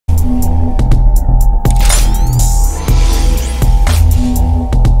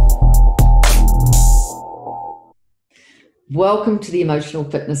Welcome to the Emotional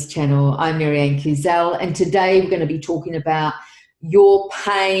Fitness Channel. I'm Marianne Cusel, and today we're going to be talking about your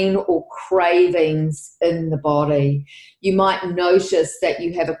pain or cravings in the body. You might notice that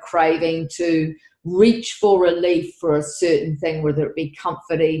you have a craving to reach for relief for a certain thing, whether it be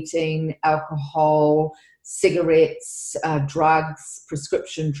comfort eating, alcohol, cigarettes, drugs,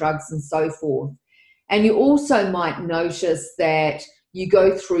 prescription drugs, and so forth. And you also might notice that you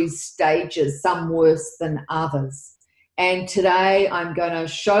go through stages, some worse than others. And today I'm going to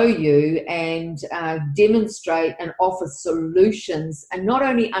show you and demonstrate and offer solutions, and not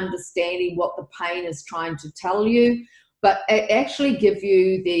only understanding what the pain is trying to tell you, but actually give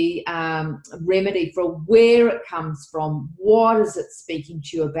you the remedy for where it comes from, what is it speaking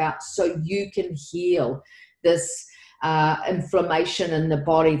to you about, so you can heal this inflammation in the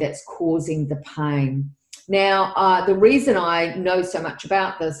body that's causing the pain. Now, the reason I know so much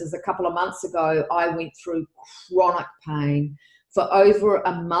about this is a couple of months ago, I went through chronic pain. For over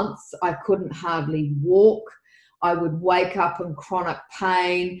a month, I couldn't hardly walk. I would wake up in chronic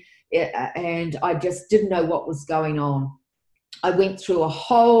pain, and I just didn't know what was going on. I went through a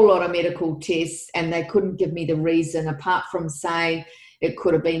whole lot of medical tests, and they couldn't give me the reason, apart from saying it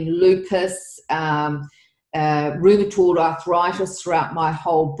could have been lupus, rheumatoid arthritis throughout my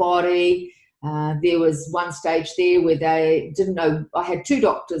whole body. There was one stage there where they didn't know. I had two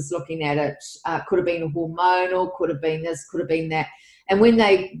doctors looking at it. Could have been hormonal, could have been this, could have been that. And when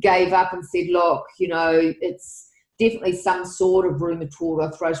they gave up and said, look, it's definitely some sort of rheumatoid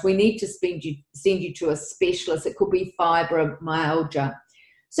arthritis, we need to send you to a specialist. It could be fibromyalgia.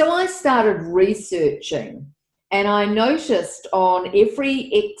 So I started researching, and I noticed on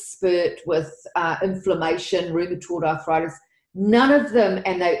every expert with inflammation, rheumatoid arthritis, none of them,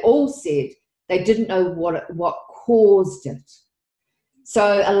 and they all said, they didn't know what caused it.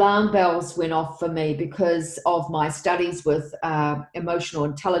 So alarm bells went off for me because of my studies with emotional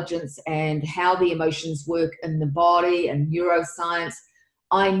intelligence and how the emotions work in the body and neuroscience.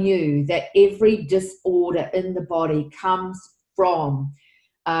 I knew that every disorder in the body comes from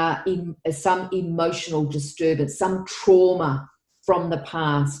some emotional disturbance, some trauma from the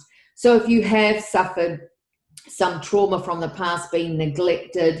past. So if you have suffered some trauma from the past, being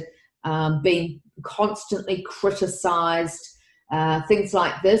neglected, being constantly criticized, things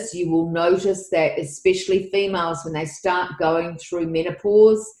like this, you will notice that especially females, when they start going through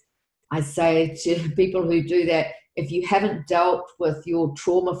menopause, I say to people who do that, if you haven't dealt with your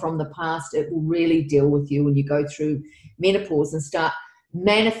trauma from the past, it will really deal with you when you go through menopause and start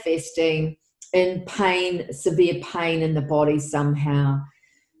manifesting in pain, severe pain in the body somehow.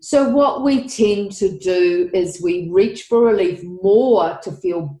 So what we tend to do is we reach for relief more to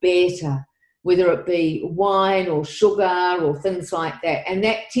feel better, whether it be wine or sugar or things like that. And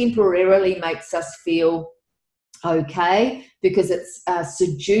that temporarily makes us feel okay because it's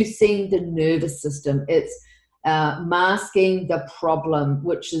seducing the nervous system. It's masking the problem,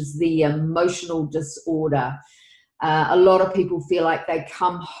 which is the emotional disorder. A lot of people feel like they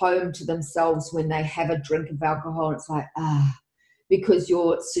come home to themselves when they have a drink of alcohol. And it's like, because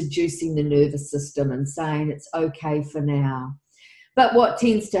you're seducing the nervous system and saying it's okay for now. But what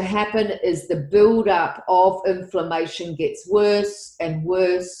tends to happen is the build-up of inflammation gets worse and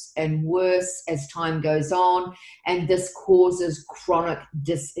worse and worse as time goes on, and this causes chronic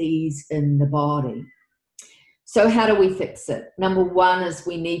dis-ease in the body. So how do we fix it? Number one is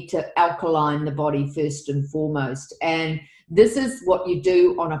we need to alkaline the body first and foremost, and this is what you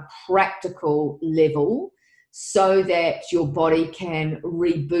do on a practical level, so that your body can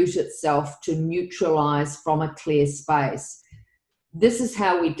reboot itself to neutralize from a clear space. This is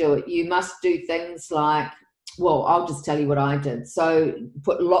how we do it. You must do things like, well, I'll just tell you what I did. So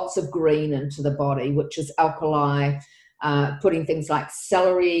put lots of green into the body, which is alkali, putting things like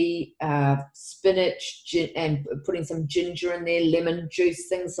celery, spinach, and putting some ginger in there, lemon juice,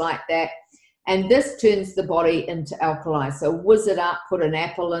 things like that. And this turns the body into alkali. So whiz it up, put an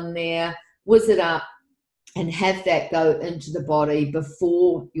apple in there, whiz it up, and have that go into the body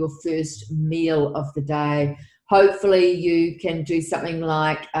before your first meal of the day. Hopefully you can do something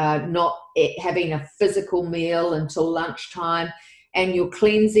like not having a physical meal until lunchtime, and you're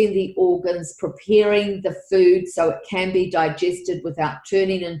cleansing the organs, preparing the food so it can be digested without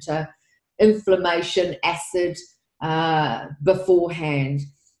turning into inflammation, acid beforehand.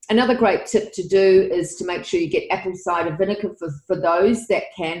 Another great tip to do is to make sure you get apple cider vinegar for those that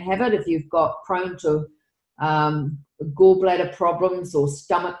can have it. If you've got prone to gallbladder problems or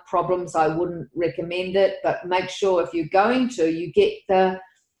stomach problems, I wouldn't recommend it, but make sure if you're going to, you get the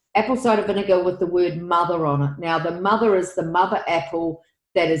apple cider vinegar with the word mother on it. Now, the mother is the mother apple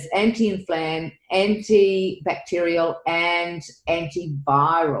that is anti-inflammatory, antibacterial, and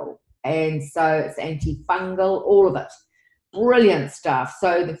antiviral. And so it's antifungal, all of it. Brilliant stuff.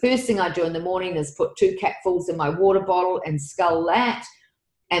 So the first thing I do in the morning is put 2 capfuls in my water bottle and scull that.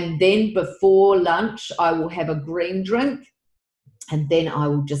 And then before lunch, I will have a green drink, and then I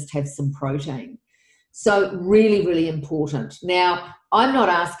will just have some protein. So really, really important. Now, I'm not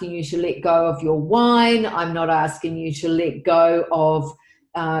asking you to let go of your wine. I'm not asking you to let go of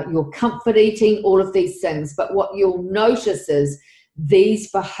your comfort eating, all of these things. But what you'll notice is these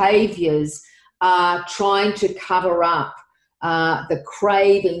behaviors are trying to cover up the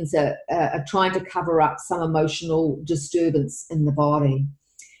cravings, are trying to cover up some emotional disturbance in the body.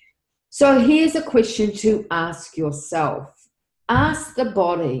 So here's a question to ask yourself. Ask the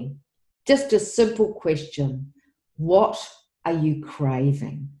body, just a simple question, what are you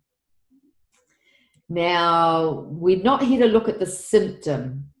craving? Now, we're not here to look at the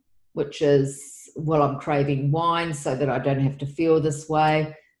symptom, which is, well, I'm craving wine so that I don't have to feel this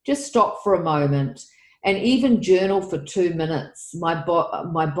way. Just stop for a moment and even journal for 2 minutes. My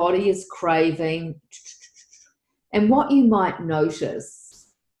body is craving. And what you might notice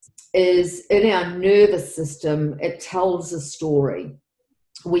is in our nervous system, it tells a story.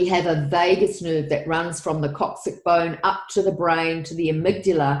 We have a vagus nerve that runs from the coccyx bone up to the brain to the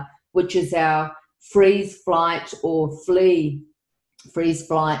amygdala, which is our freeze, flight, or flee, freeze,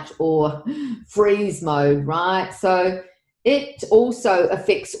 flight, or freeze mode, right? So it also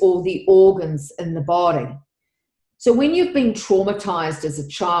affects all the organs in the body. So when you've been traumatized as a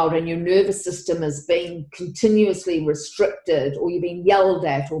child and your nervous system is being continuously restricted, or you've been yelled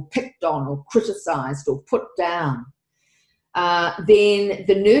at or picked on or criticized or put down, then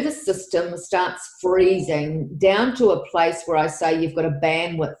the nervous system starts freezing down to a place where I say you've got a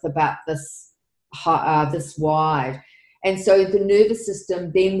bandwidth about this wide. And so the nervous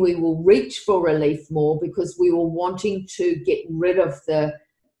system, then we will reach for relief more because we were wanting to get rid of the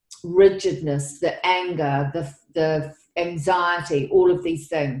rigidness, the anger, the anxiety, all of these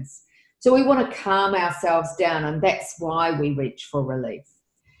things. So we want to calm ourselves down, and that's why we reach for relief.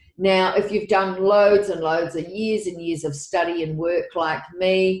 Now, if you've done loads and loads of years and years of study and work like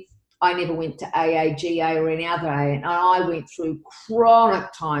me, I never went to AA, GA, or any other AA, and I went through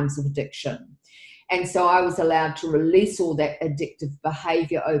chronic times of addiction. And so I was allowed to release all that addictive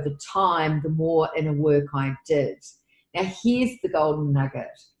behavior over time, the more inner work I did. Now, here's the golden nugget.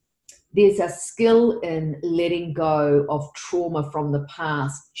 There's a skill in letting go of trauma from the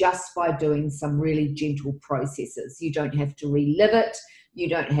past just by doing some really gentle processes. You don't have to relive it. You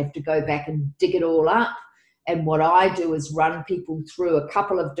don't have to go back and dig it all up. And what I do is run people through a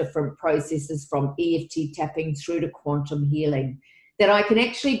couple of different processes, from EFT tapping through to quantum healing, that I can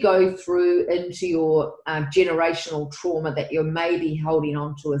actually go through into your generational trauma that you're maybe holding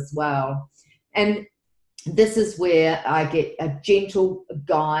on to as well. And this is where I get a gently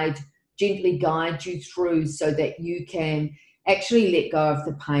guide you through so that you can actually let go of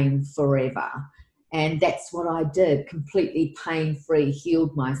the pain forever. And that's what I did, completely pain-free,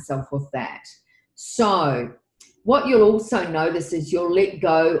 healed myself of that. So what you'll also notice is you'll let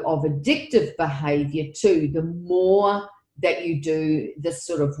go of addictive behavior too, the more that you do this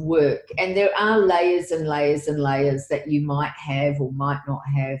sort of work. And there are layers and layers and layers that you might have or might not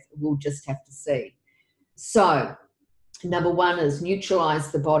have. We'll just have to see. So number 1 is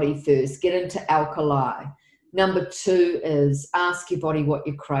neutralize the body first, get into alkali. Number 2 is ask your body what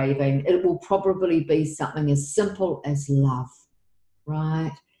you're craving. It will probably be something as simple as love,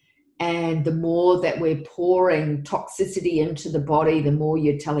 right? And the more that we're pouring toxicity into the body, the more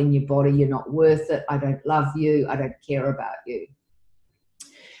you're telling your body you're not worth it, I don't love you, I don't care about you.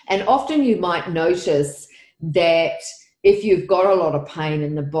 And often you might notice that if you've got a lot of pain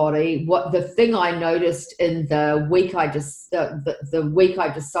in the body, what the thing I noticed in the week the week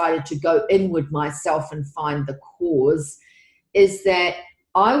I decided to go inward myself and find the cause, is that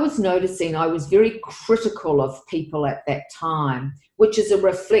I was noticing I was very critical of people at that time, which is a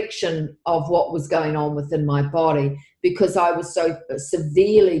reflection of what was going on within my body, because I was so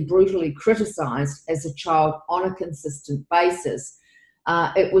severely, brutally criticized as a child on a consistent basis.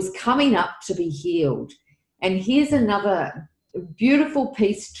 It was coming up to be healed. And here's another beautiful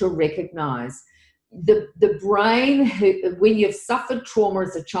piece to recognize. The brain, when you've suffered trauma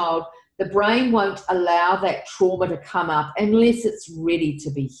as a child, the brain won't allow that trauma to come up unless it's ready to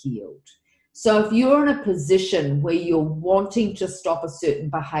be healed. So if you're in a position where you're wanting to stop a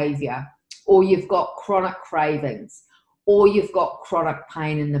certain behavior, or you've got chronic cravings, or you've got chronic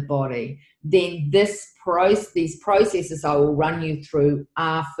pain in the body, then these processes I will run you through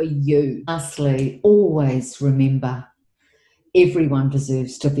are for you. Lastly, always remember Everyone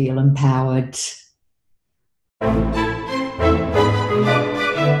deserves to feel empowered.